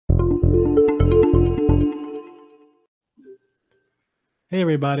Hey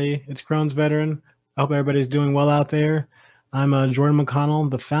everybody, it's Crohn's Veteran. I hope everybody's doing well out there. I'm Jordan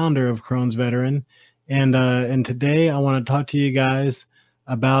McConnell, the founder of Crohn's Veteran, and today I want to talk to you guys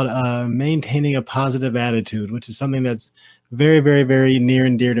about maintaining a positive attitude, which is something that's very, very, very near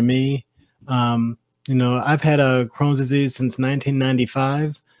and dear to me. Um, I've had Crohn's disease since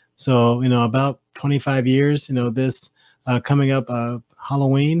 1995, so about 25 years. This coming up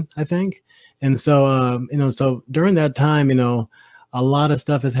Halloween, I think, and so during that time, a lot of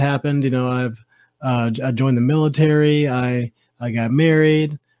stuff has happened. I joined the military. I got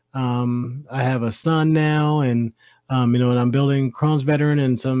married. I have a son now, and I'm building Crohn's Veteran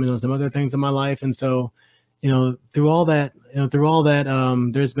and some other things in my life. And so, through all that,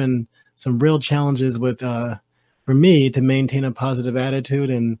 there's been some real challenges with for me to maintain a positive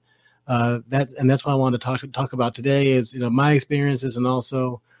attitude, and that's what I want to talk about today is my experiences and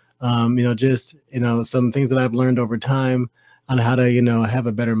also just some things that I've learned over time on how to have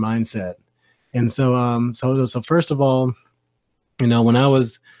a better mindset. And so first of all, when I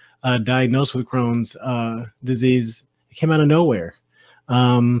was diagnosed with Crohn's disease, it came out of nowhere.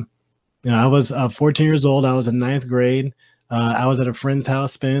 um I was 14 years old. I was in ninth grade. I was at a friend's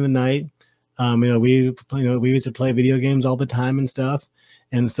house spending the night. We used to play video games all the time and stuff.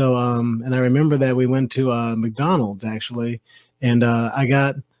 And I remember that we went to McDonald's actually, and I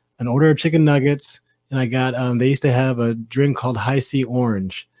got an order of chicken nuggets, and I got they used to have a drink called High C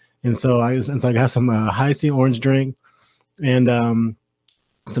Orange, and so I got some High C Orange drink and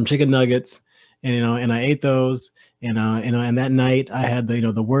some chicken nuggets, and I ate those, and that night I had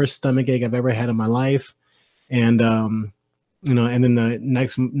the worst stomach ache I've ever had in my life, and and then the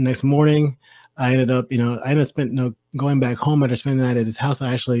next morning I ended up spent going back home after spending the night at his house.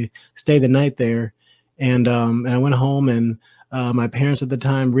 I actually stayed the night there, and I went home, and my parents at the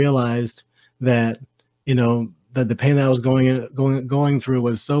time realized that that the pain that I was going through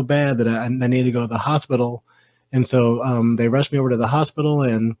was so bad that I needed to go to the hospital. And so they rushed me over to the hospital,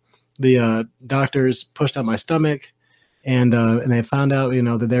 and the doctors pushed out my stomach, and they found out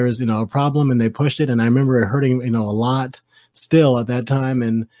that there was a problem, and they pushed it, and I remember it hurting a lot still at that time.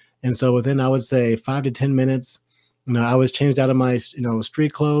 And so within, I would say, 5 to 10 minutes, I was changed out of my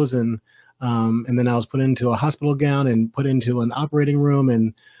street clothes, and then I was put into a hospital gown and put into an operating room,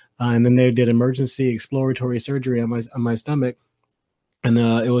 and then they did emergency exploratory surgery on my stomach. And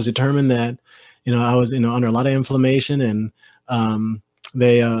it was determined that I was under a lot of inflammation, and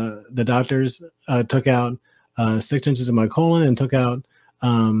the doctors took out 6 inches of my colon and took out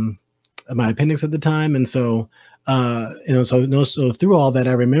my appendix at the time. And so so through all that,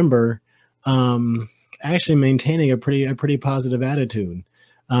 I remember actually maintaining a pretty positive attitude.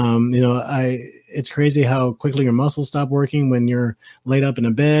 It's crazy how quickly your muscles stop working when you're laid up in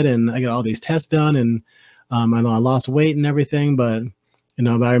a bed. And I got all these tests done, and I know I lost weight and everything, but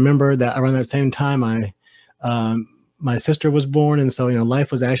I remember that around that same time, my sister was born, and so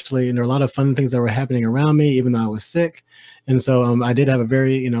life was actually, and there were a lot of fun things that were happening around me, even though I was sick. And so I did have a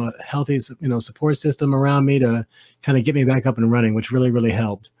very healthy support system around me to kind of get me back up and running, which really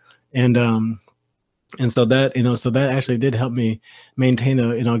helped. And so that actually did help me maintain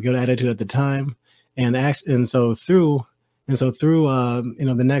a good attitude at the time. And through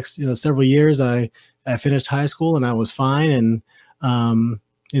the next several years, I finished high school, and I was fine, and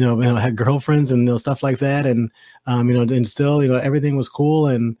I had girlfriends and stuff like that, and still everything was cool,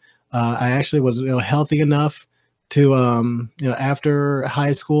 and I actually was healthy enough to after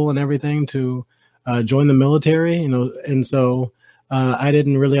high school and everything to join the military. And so I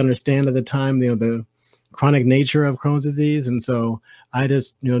didn't really understand at the time the chronic nature of Crohn's disease, and so I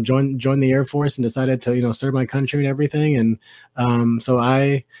just joined the Air Force and decided to serve my country and everything. And so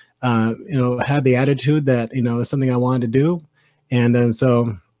I had the attitude that it's something I wanted to do. And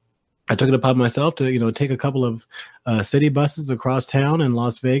so I took it upon myself to take a couple of city buses across town in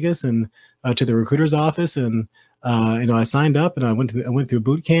Las Vegas, and to the recruiter's office, and I signed up, and I went through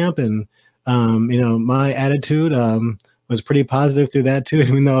boot camp, and my attitude was pretty positive through that too,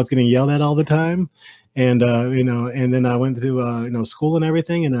 even though I was getting yelled at all the time. And then I went through school and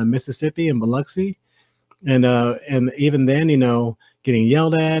everything in Mississippi and Biloxi, and even then getting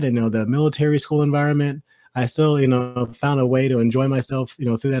yelled at, and the military school environment, I still found a way to enjoy myself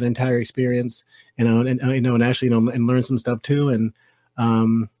through that entire experience, and actually and learn some stuff too. And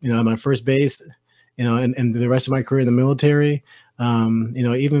my first base, and the rest of my career in the military,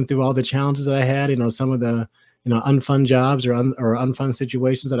 even through all the challenges that I had, some of the unfun jobs or unfun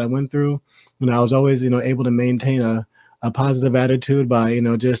situations that I went through, I was always able to maintain a positive attitude by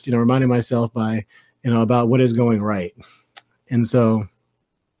just reminding myself by about what is going right. And so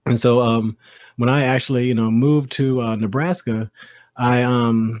when I actually moved to Nebraska,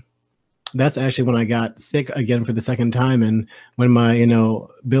 I that's actually when I got sick again for the second time, and when my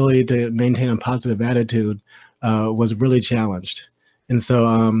ability to maintain a positive attitude was really challenged. And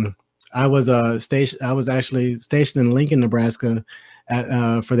so I was actually stationed in Lincoln, Nebraska,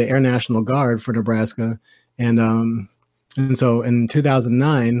 for the Air National Guard for Nebraska, and so in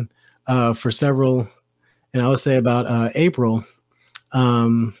 2009, for several, and I would say about April,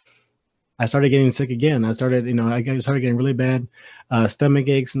 um, I started getting sick again. I started getting really bad stomach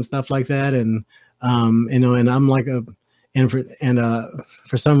aches and stuff like that, and and I'm like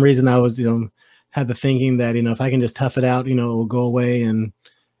for some reason I was had the thinking that if I can just tough it out, it will go away, and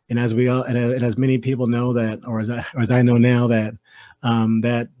as we all and as many people know that, or as I know now that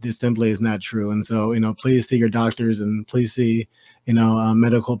that just simply is not true. And so please see your doctors and please see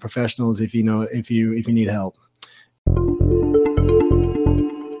medical professionals if you need help.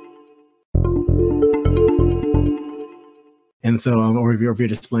 And so, or if you're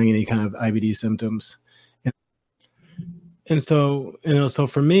displaying any kind of IBD symptoms. And so, so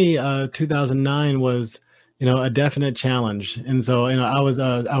for me, 2009 was, a definite challenge. And so, I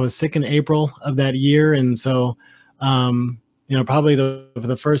was sick in April of that year. And so, probably for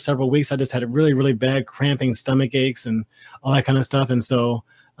the first several weeks, I just had a really, really bad cramping stomach aches and all that kind of stuff. And so,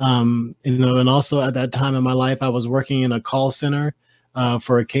 and also at that time in my life, I was working in a call center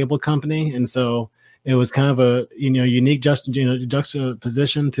for a cable company. And so it was kind of a, unique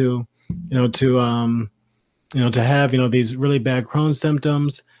juxtaposition to, to have, these really bad Crohn's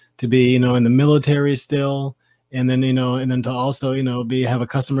symptoms, to be, in the military still. And then, and then to also, have a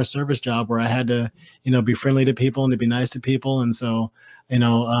customer service job where I had to, be friendly to people and to be nice to people. And so,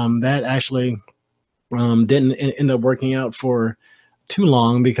 that actually didn't end up working out for too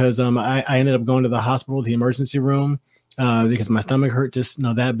long because I ended up going to the hospital, the emergency room, because my stomach hurt just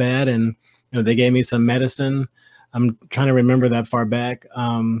that bad. And, they gave me some medicine. I'm trying to remember that far back,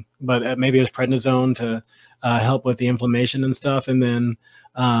 but maybe it was prednisone to help with the inflammation and stuff. And then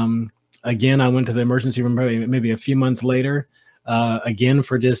again, I went to the emergency room maybe a few months later, again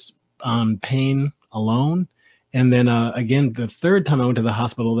for just pain alone. And then again, the third time I went to the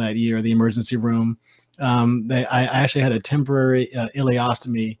hospital that year, the emergency room, I actually had a temporary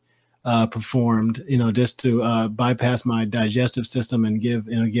ileostomy performed, just to bypass my digestive system and give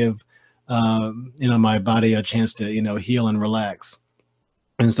my body a chance to heal and relax.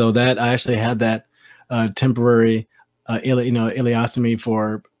 And so that I actually had that temporary ileostomy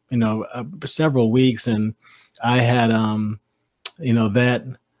for several weeks, and I had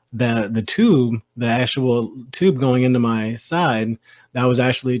the tube, the actual tube going into my side, that was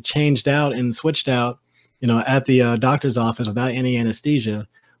actually changed out and switched out at the doctor's office without any anesthesia,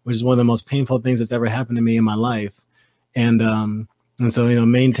 which is one of the most painful things that's ever happened to me in my life. And so,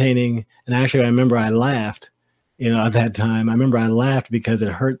 maintaining, and actually I remember I laughed, at that time. I remember I laughed because it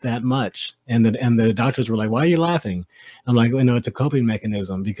hurt that much. And the doctors were like, "Why are you laughing?" I'm like, it's a coping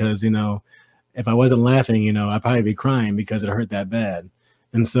mechanism because, if I wasn't laughing, I'd probably be crying because it hurt that bad.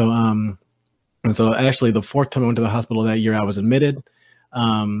 And so actually the fourth time I went to the hospital that year, I was admitted.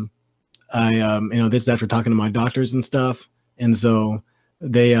 This is after talking to my doctors and stuff. And so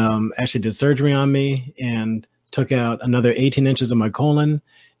they actually did surgery on me and took out another 18 inches of my colon,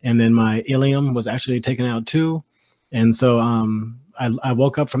 and then my ileum was actually taken out too. And so I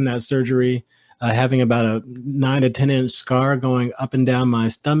woke up from that surgery having about a 9 to 10 inch scar going up and down my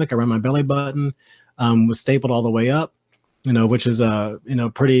stomach around my belly button, was stapled all the way up, which is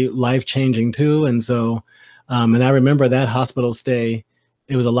pretty life changing too. And so, and I remember that hospital stay,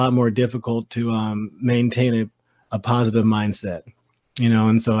 it was a lot more difficult to maintain a positive mindset,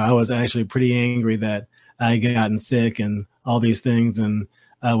 and so I was actually pretty angry that I had gotten sick and all these things. And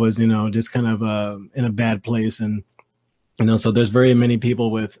I was, just kind of in a bad place. And, so there's very many people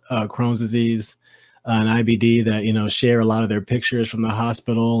with Crohn's disease and IBD that, share a lot of their pictures from the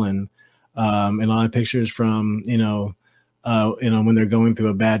hospital and a lot of pictures from, when they're going through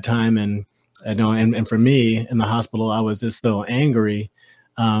a bad time. And, and for me in the hospital, I was just so angry.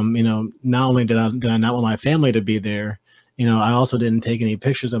 Not only did I not want my family to be there, I also didn't take any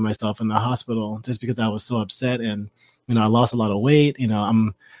pictures of myself in the hospital just because I was so upset. And, I lost a lot of weight.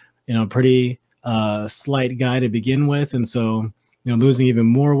 I'm, pretty slight guy to begin with. And so, losing even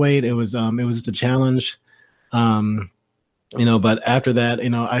more weight, it was just a challenge. But after that,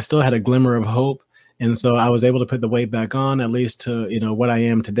 I still had a glimmer of hope. And so I was able to put the weight back on, at least to, what I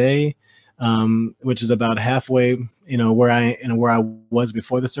am today, which is about halfway, where I was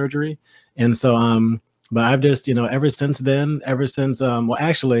before the surgery. And so, but I've just, ever since then, ever since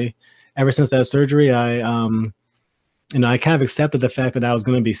that surgery, I kind of accepted the fact that I was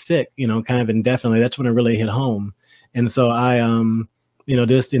going to be sick, kind of indefinitely. That's when it really hit home. And so I,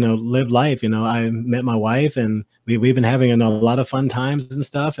 just, live life. I met my wife, and we've been having a lot of fun times and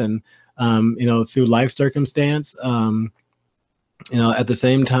stuff. And, through life circumstance, at the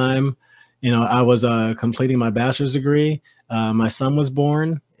same time, I was completing my bachelor's degree. My son was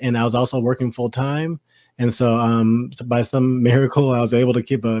born, and I was also working full time. And so by some miracle, I was able to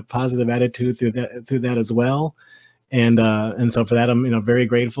keep a positive attitude through that as well. And so for that, I'm, very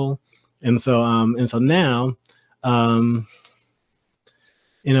grateful. And so now, I'm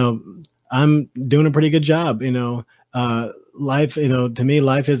doing a pretty good job. Life, to me,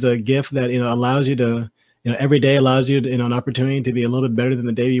 life is a gift that, allows you to, every day allows you to, an opportunity to be a little bit better than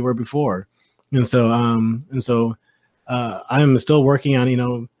the day you were before. And so I'm still working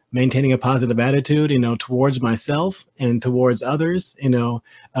on, maintaining a positive attitude, towards myself and towards others,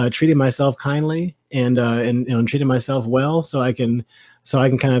 treating myself kindly and treating myself well, so I can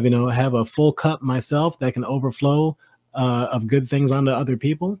kind of, have a full cup myself that can overflow of good things onto other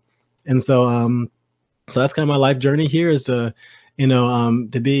people. And so that's kind of my life journey here, is to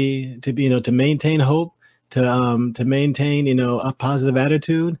to maintain hope, to maintain, a positive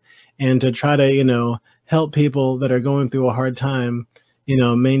attitude, and to try to, help people that are going through a hard time,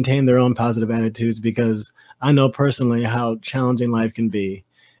 maintain their own positive attitudes, because I know personally how challenging life can be.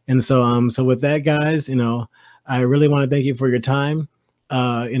 And so, so with that, guys, I really want to thank you for your time.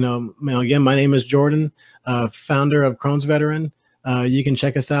 Again, my name is Jordan, founder of Crohn's Veteran. You can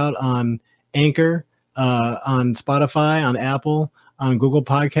check us out on Anchor, on Spotify, on Apple, on Google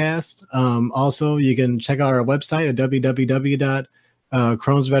Podcasts. Also, you can check out our website at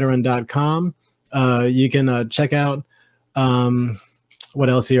www.crohnsveteran.com. You can check out what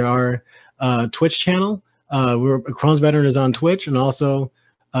else here? Our Twitch channel. Crohn's Veteran is on Twitch, and also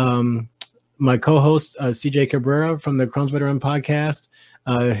my co-host CJ Cabrera from the Crohn's Veteran podcast.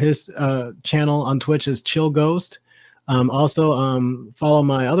 His channel on Twitch is Chill Ghost. Also, follow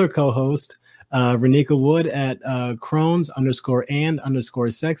my other co-host, Renika Wood, at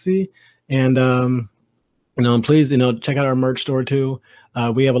Crohn's_and_sexy. And please, check out our merch store too.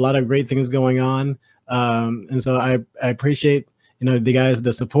 We have a lot of great things going on. And so I appreciate, the guys,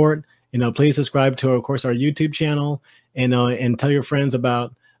 the support. Please subscribe to, of course, our YouTube channel, and tell your friends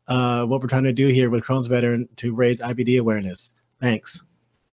about what we're trying to do here with Crohn's Veteran to raise IBD awareness. Thanks.